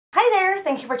Hi there!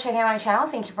 Thank you for checking out my channel.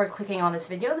 Thank you for clicking on this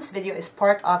video. This video is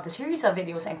part of the series of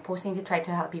videos I'm posting to try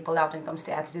to help people out when it comes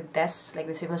to aptitude tests like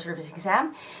the civil service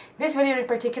exam. This video in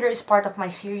particular is part of my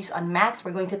series on math.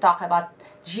 We're going to talk about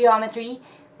geometry.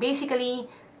 Basically,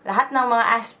 lahat ng mga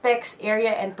aspects,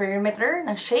 area, and perimeter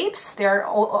ng shapes. There are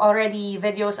already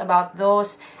videos about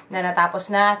those na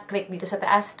natapos na. Click dito sa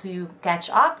taas to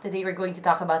catch up. Today we're going to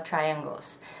talk about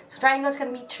triangles. So triangles can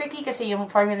be tricky kasi yung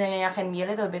formula niya can be a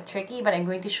little bit tricky, but I'm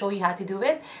going to show you how to do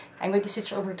it. I'm going to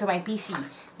switch over to my PC.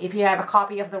 If you have a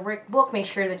copy of the workbook, make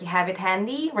sure that you have it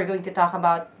handy. We're going to talk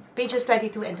about pages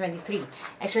 22 and 23.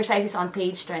 Exercises on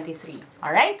page 23.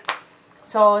 Alright?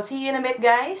 So, see you in a bit,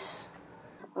 guys.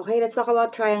 Okay, let's talk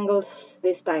about triangles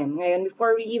this time. Ngayon,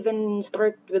 before we even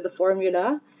start with the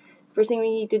formula, first thing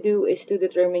we need to do is to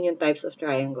determine yung types of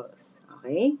triangles.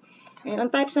 Okay? And on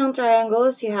types ng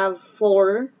triangles, you have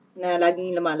four na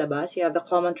laging lumalabas. You have the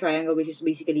common triangle, which is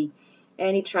basically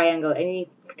any triangle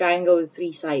with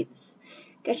three sides.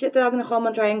 Kasi tawag na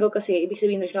common triangle kasi, ibig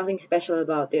sabihin there's nothing special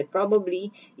about it.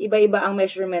 Probably, iba-iba ang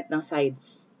measurement ng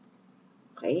sides.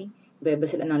 Okay? Iba-iba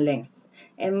sila ng length.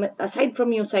 And aside from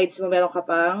yung sides mo, meron ka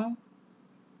pang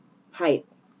height.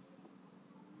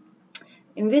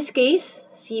 In this case,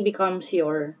 C becomes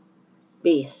your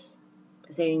base.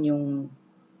 Kasi yun yung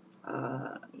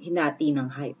hinati ng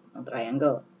height ng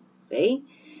triangle. Okay?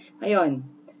 Ngayon,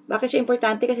 bakit siya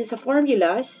importante? Kasi sa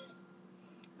formulas,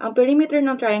 ang perimeter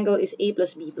ng triangle is A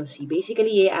plus B plus C.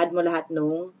 Basically, i-add mo lahat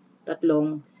ng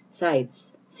tatlong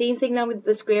sides. Same thing na with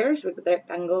the squares, with the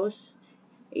rectangles.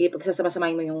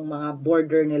 Ipagsasama-samahin mo yung mga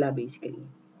border nila, basically.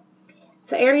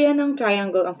 Sa area ng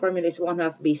triangle, ang formula is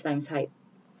 1/2 base times height.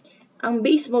 Ang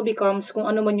base mo becomes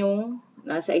kung ano man yung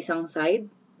nasa isang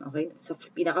side, okay, sa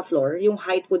pinaka-floor. Yung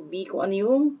height would be kung ano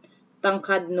yung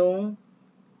tangkad ng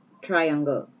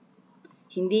triangle.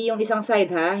 Hindi yung isang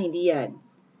side, ha? Hindi yan.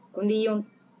 Kundi yung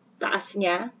taas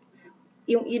niya,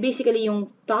 yung basically yung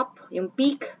top, yung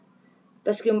peak,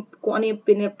 tapos kung ano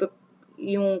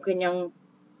yung kanyang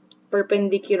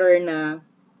perpendicular na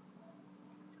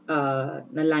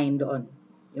line doon.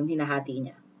 Yung hinahati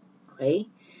niya.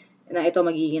 Okay? Na ito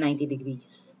magiging 90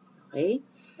 degrees. Okay?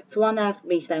 So, 1/2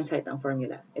 base times height ang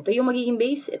formula. Ito yung magiging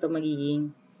base, ito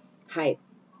magiging height.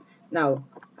 Now,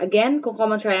 again, kung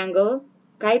common triangle,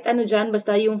 kahit ano dyan,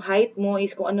 basta yung height mo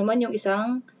is kung ano man yung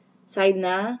isang side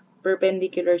na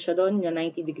perpendicular siya doon, na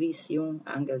 90 degrees yung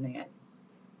angle na yan.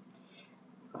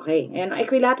 Okay. And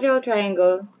equilateral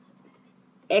triangle,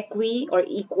 equi or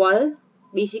equal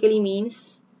basically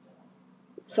means,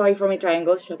 sorry for my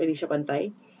triangles, hindi siya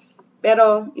pantay.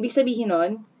 Pero, ibig sabihin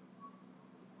nun,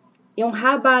 yung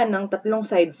haba ng tatlong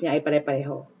sides niya ay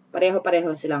pare-pareho.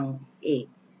 Pareho-pareho silang A.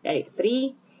 Okay,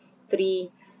 3, 3,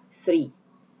 3.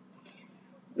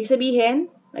 Ibig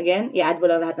sabihin, again, i-add mo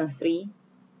lang lahat ng 3.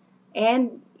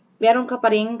 And, meron ka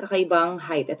pa rin kakaibang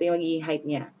height. Ito yung magiging height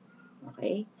niya.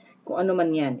 Okay? Kung ano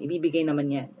man yan, ibibigay naman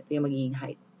yan. Ito yung magiging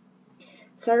height.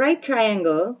 Sa right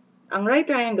triangle,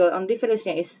 ang difference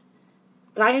niya is,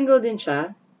 triangle din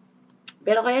siya,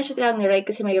 pero kaya siya tinawag ni right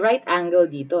kasi may right angle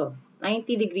dito.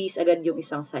 90 degrees agad yung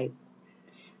isang side.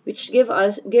 Which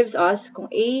gives us, kung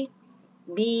A,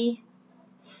 B,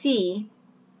 C,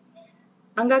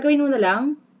 ang gagawin mo na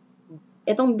lang,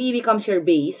 itong B becomes your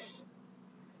base,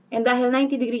 and dahil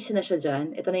 90 degrees na siya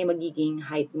dyan, ito na yung magiging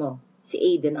height mo. Si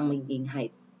A din ang magiging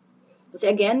height. Kasi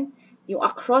again, yung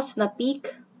across na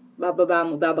peak,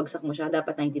 babagsak mo siya,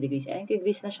 dapat 90 degrees. 90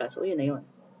 degrees na siya, so yun na yun.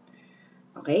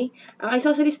 Okay? Ang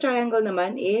isosceles triangle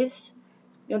naman is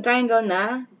yung triangle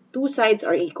na two sides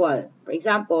are equal. For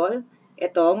example,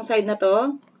 itong side na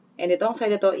to, and itong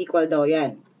side na to, equal daw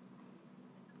yan.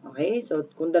 Okay? So,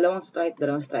 kung dalawang stripe.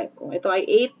 Kung ito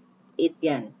ay 8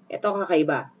 yan. Ito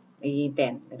kakaiba. May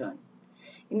 10. Ganun.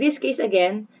 In this case,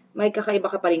 again, may kakaiba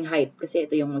ka pa ring height, kasi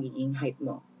ito yung magiging height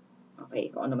mo.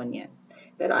 Okay? Kung ano man yan.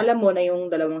 Pero alam mo na yung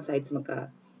dalawang sides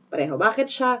magka-pareho. Bakit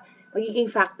siya magiging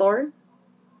factor?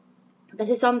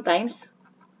 Kasi sometimes,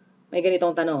 may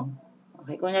ganitong tanong.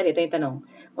 Okay, kunyari, ito yung tanong.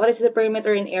 What is the perimeter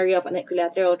and area of an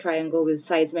equilateral triangle with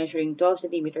sides measuring 12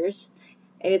 centimeters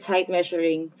and its height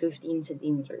measuring 15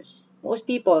 centimeters? Most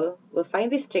people will find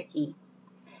this tricky.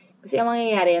 Kasi ang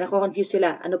mangyayari, nako-confuse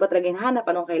sila. Ano ba talaga yung hanap?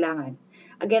 Anong kailangan?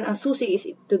 Again, ang susi is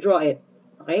to draw it.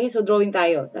 Okay? So, drawing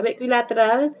tayo. Sabi,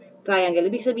 equilateral triangle.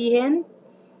 Ibig sabihin,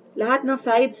 lahat ng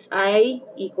sides ay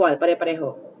equal,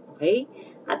 pare-pareho. Okay?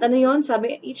 At ano yun?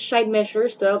 Sabi, each side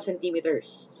measures 12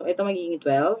 centimeters. So, ito magiging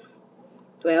 12,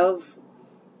 12,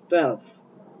 12.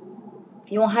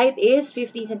 Yung height is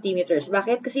 15 centimeters.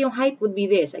 Bakit? Kasi yung height would be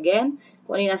this. Again,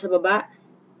 kung ano yung nasa baba,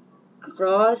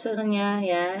 across, ano niya,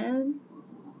 yan.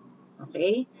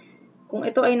 Okay? Kung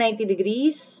ito ay 90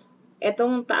 degrees,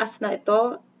 Etong taas na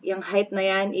ito, yung height na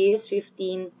yan is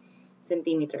 15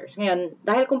 centimeters. Ngayon,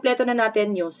 dahil kumpleto na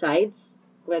natin yung sides,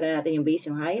 kumpleto na natin yung base,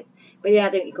 yung height, pwede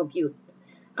natin i-compute.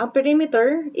 Ang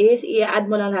perimeter is, i-add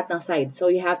mo lang lahat ng sides. So,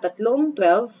 you have tatlong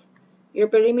 12. Your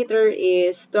perimeter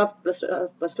is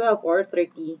 12 plus 12 or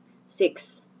 36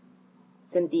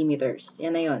 centimeters.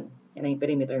 Yan na yun. Yan na yung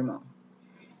perimeter mo.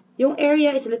 Yung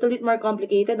area is a little bit more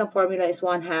complicated. Ang formula is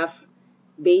 1/2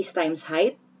 base times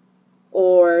height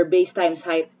or base times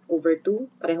height over 2.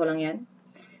 Pareho lang yan.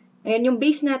 Ngayon, yung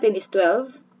base natin is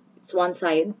 12. It's one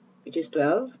side, which is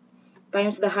 12.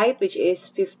 Times the height, which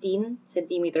is 15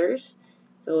 centimeters.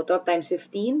 So, 12 times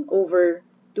 15 over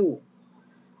 2.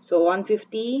 So,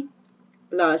 150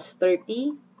 plus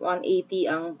 30. 180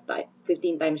 ang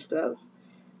 15 times 12.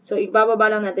 So,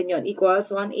 ibababa lang natin yon, equals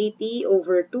 180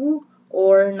 over 2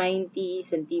 or 90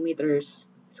 centimeters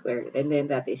squared. And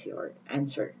then, that is your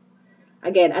answer.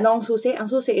 Again, ano ang susi? Ang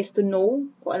susi is to know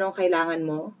kung anong kailangan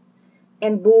mo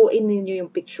and buuin ninyo yung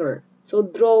picture. So,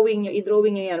 i-drawing nyo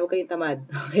yan. Huwag kayong tamad.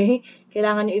 Okay?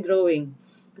 Kailangan nyo i-drawing.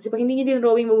 Kasi pag hindi nyo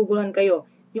din-drawing, maguguluhan kayo.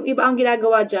 Yung iba ang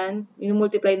ginagawa dyan,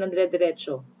 multiply ng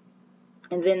dire-diretso.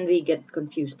 And then they get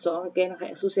confused. So, again,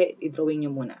 susi, i-drawing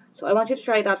nyo muna. So, I want you to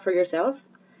try it out for yourself.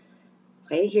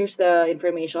 Okay, here's the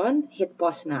information. Hit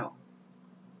pause now.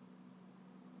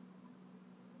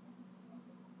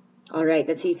 Alright,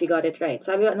 let's see if you got it right.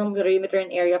 Sabi ko, anong perimeter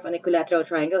and area of an equilateral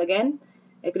triangle? Again,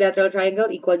 equilateral triangle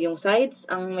equal yung sides.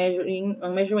 Ang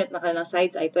measurement na kanilang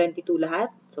sides ay 22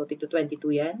 lahat. So, tigto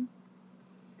 22 yan.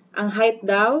 Ang height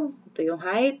daw, ito yung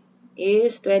height,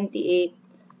 is 28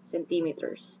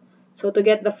 centimeters. So, to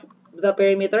get the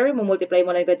perimeter, multiply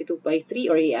mo lang 22 by 3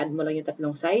 or i-add mo lang yung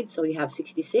tatlong sides. So, you have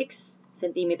 66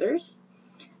 centimeters.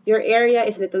 Your area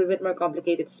is a little bit more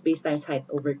complicated. It's base times height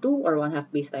over 2 or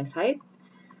 1/2 base times height.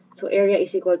 So, area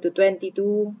is equal to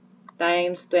 22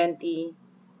 times 28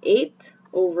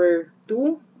 over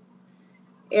 2.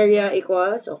 Area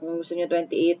equals, o kung gusto nyo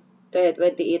 28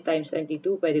 times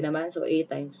 22, pwede naman. So,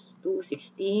 8 times 2,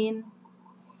 16.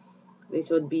 This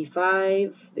would be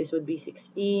 5. This would be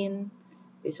 16.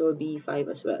 This will be 5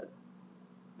 as well.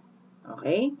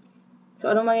 Okay?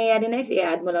 So, anong mangyayari next?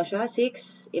 I-add mo lang siya.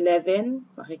 6, 11.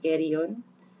 Makikerry yun.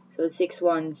 So,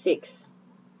 616.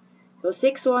 So,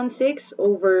 616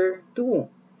 over 2.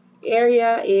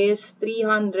 Area is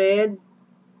 308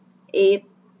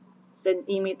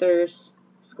 centimeters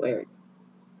squared.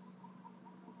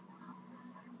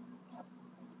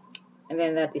 And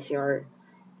then that is your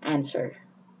answer.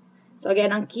 So,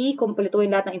 again, ang key, kumpletuhin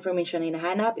lahat ng information na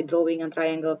hinahanap, i-drawing ang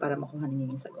triangle para makuha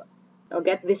ninyo yung sagot. I'll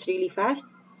get this really fast.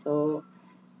 So,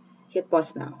 hit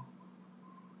pause now.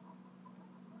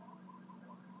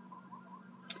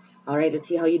 Alright, let's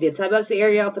see how you did. Sabi ko, the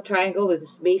area of a triangle with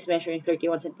its base measuring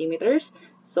 31 centimeters.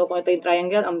 So, kung ito yung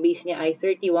triangle, ang base niya ay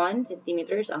 31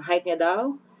 centimeters. Ang height niya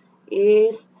daw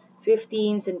is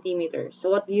 15 centimeters.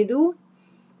 So, what do you do?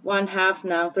 1/2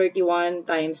 ng 31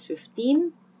 times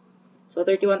 15. So,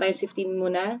 31 times 15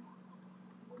 muna.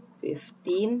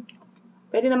 15.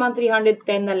 Pwede naman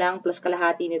 310 na lang plus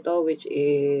kalahati nito, which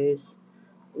is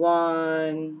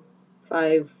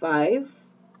 155.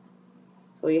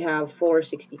 So, you have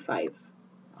 465.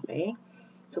 Okay?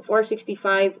 So,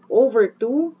 465 over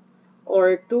 2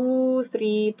 or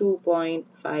 232.5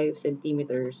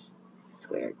 centimeters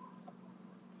squared.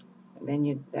 And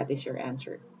then, that is your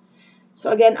answer.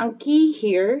 So, again, ang key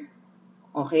here,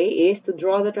 okay, is to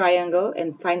draw the triangle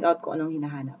and find out kung anong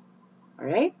hinahanap.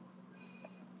 Alright?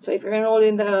 So, if you're enrolled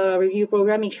in the review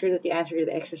program, make sure that you answer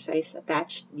the exercise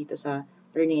attached dito sa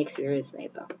learning experience na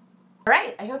ito.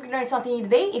 Alright, I hope you learned something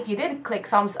today. If you did, click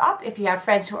thumbs up. If you have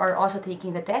friends who are also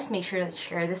taking the test, make sure to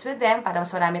share this with them para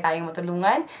mas marami tayong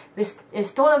matulungan. This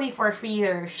is totally for free.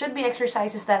 There should be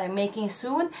exercises that I'm making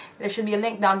soon. There should be a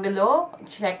link down below.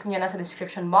 Check nyo na sa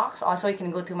description box. Also, you can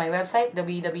go to my website,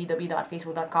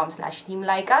 www.facebook.com/Team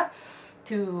Lyqa,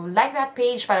 to like that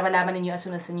page para malaman ninyo as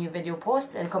soon as a new video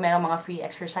posts and kung merong mga free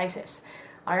exercises.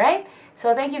 Alright?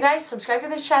 So, thank you guys. Subscribe to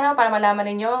this channel para malaman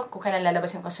ninyo kung kailan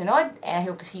lalabas yung kasunod. And I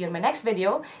hope to see you in my next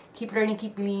video. Keep learning,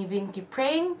 keep believing, keep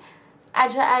praying.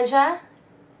 Aja, aja.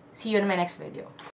 See you in my next video.